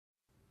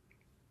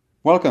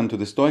Welcome to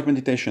the Stoic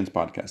Meditations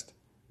podcast,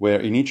 where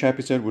in each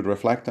episode we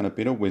reflect on a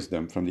bit of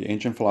wisdom from the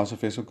ancient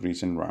philosophies of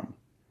Greece and Rome.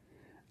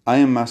 I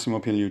am Massimo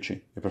Pigliucci,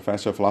 a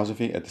professor of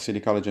philosophy at the City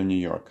College of New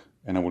York,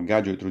 and I will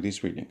guide you through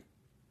this reading.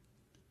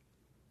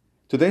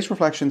 Today's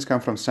reflections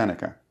come from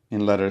Seneca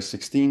in letter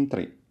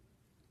 16:3.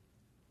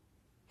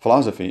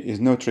 Philosophy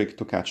is no trick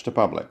to catch the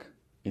public.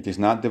 It is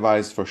not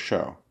devised for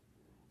show.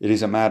 It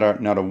is a matter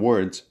not of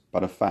words,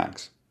 but of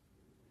facts.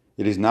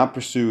 It is not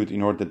pursued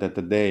in order that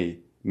the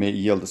day may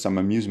yield some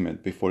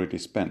amusement before it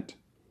is spent,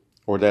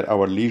 or that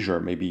our leisure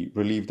may be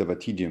relieved of a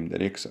tedium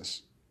that irks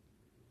us.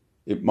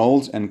 It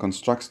molds and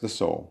constructs the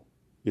soul.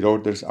 It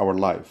orders our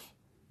life,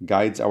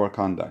 guides our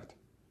conduct,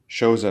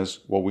 shows us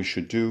what we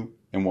should do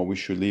and what we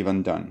should leave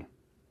undone.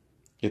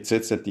 It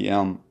sits at the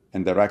helm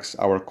and directs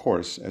our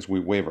course as we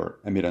waver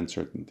amid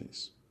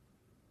uncertainties.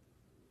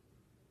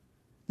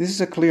 This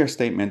is a clear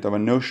statement of a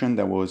notion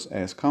that was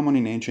as common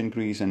in ancient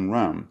Greece and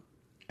Rome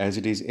as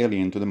it is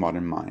alien to the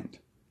modern mind.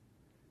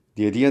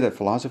 The idea that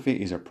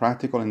philosophy is a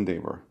practical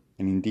endeavor,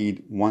 and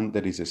indeed one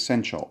that is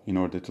essential in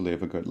order to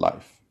live a good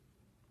life.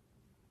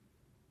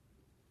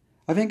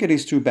 I think it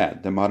is too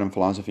bad that modern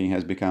philosophy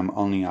has become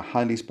only a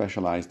highly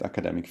specialized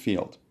academic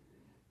field,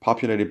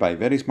 populated by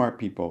very smart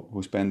people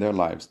who spend their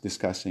lives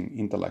discussing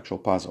intellectual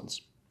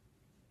puzzles.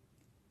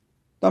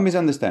 Don't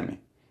misunderstand me.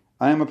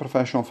 I am a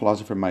professional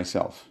philosopher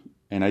myself,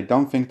 and I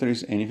don't think there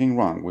is anything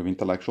wrong with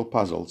intellectual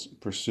puzzles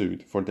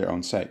pursued for their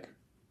own sake.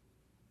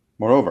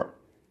 Moreover,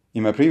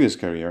 in my previous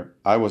career,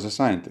 I was a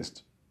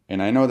scientist, and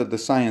I know that the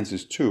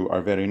sciences too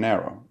are very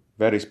narrow,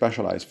 very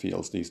specialized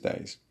fields these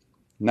days,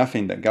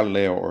 nothing that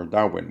Galileo or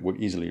Darwin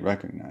would easily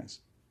recognize.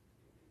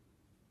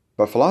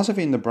 But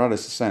philosophy in the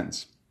broadest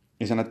sense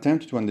is an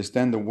attempt to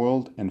understand the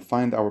world and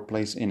find our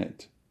place in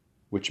it,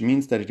 which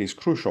means that it is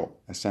crucial,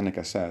 as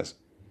Seneca says,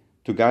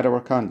 to guide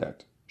our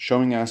conduct,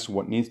 showing us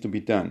what needs to be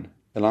done,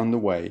 along the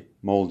way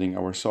molding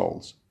our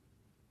souls.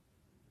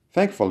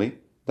 Thankfully,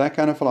 that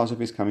kind of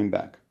philosophy is coming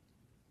back,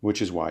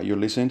 which is why you're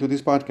listening to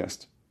this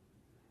podcast.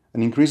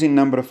 An increasing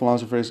number of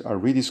philosophers are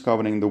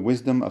rediscovering the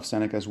wisdom of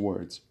Seneca's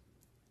words,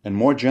 and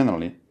more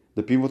generally,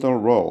 the pivotal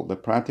role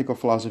that practical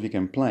philosophy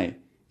can play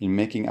in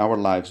making our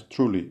lives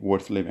truly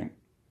worth living.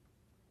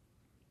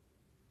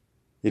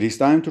 It is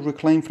time to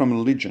reclaim from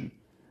religion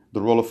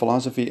the role of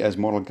philosophy as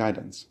moral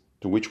guidance,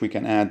 to which we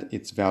can add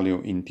its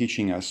value in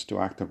teaching us to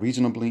act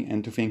reasonably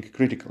and to think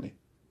critically,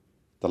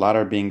 the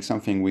latter being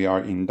something we are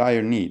in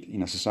dire need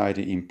in a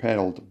society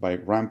imperiled by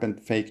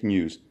rampant fake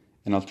news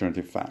and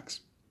alternative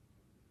facts.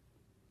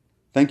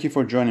 Thank you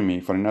for joining me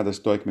for another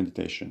Stoic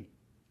meditation.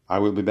 I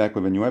will be back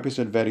with a new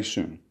episode very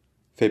soon,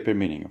 fate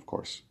permitting, of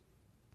course.